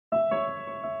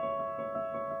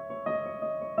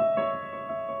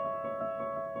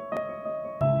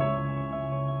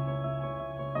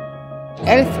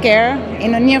Healthcare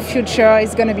in the near future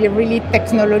is going to be really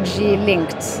technology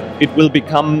linked. It will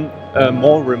become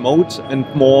more remote and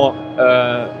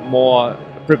more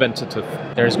preventative.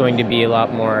 There's going to be a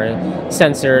lot more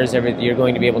sensors. You're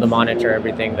going to be able to monitor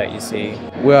everything that you see.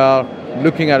 We are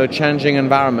looking at a changing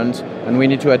environment and we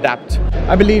need to adapt.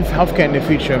 I believe healthcare in the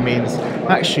future means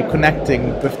actually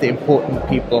connecting with the important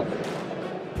people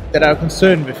that are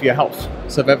concerned with your health.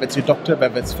 So whether it's your doctor,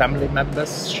 whether it's family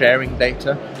members, sharing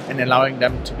data and allowing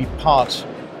them to be part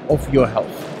of your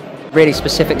health. Really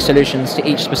specific solutions to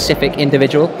each specific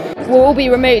individual. We'll all be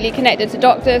remotely connected to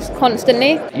doctors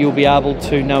constantly. You'll be able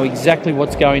to know exactly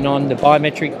what's going on, the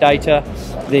biometric data,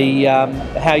 the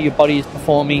how your body is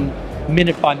performing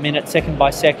minute by minute, second by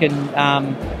second,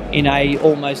 in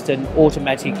almost an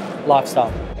automatic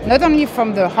lifestyle. Not only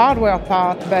from the hardware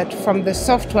part, but from the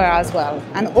software as well.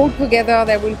 And all together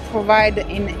they will provide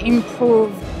an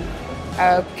improved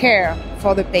care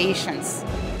for the patients.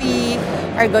 We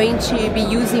are going to be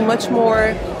using much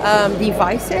more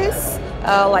devices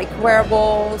like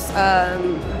wearables,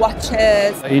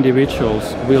 watches.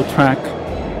 Individuals will track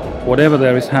whatever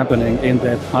there is happening in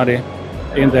their body,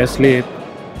 in their sleep,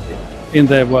 in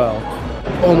their world.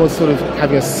 Almost sort of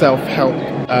having a self-help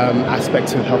aspect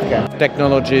to healthcare.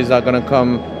 Technologies are going to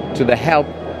come to the help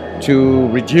to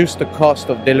reduce the cost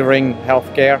of delivering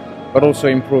healthcare, but also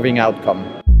improving outcome.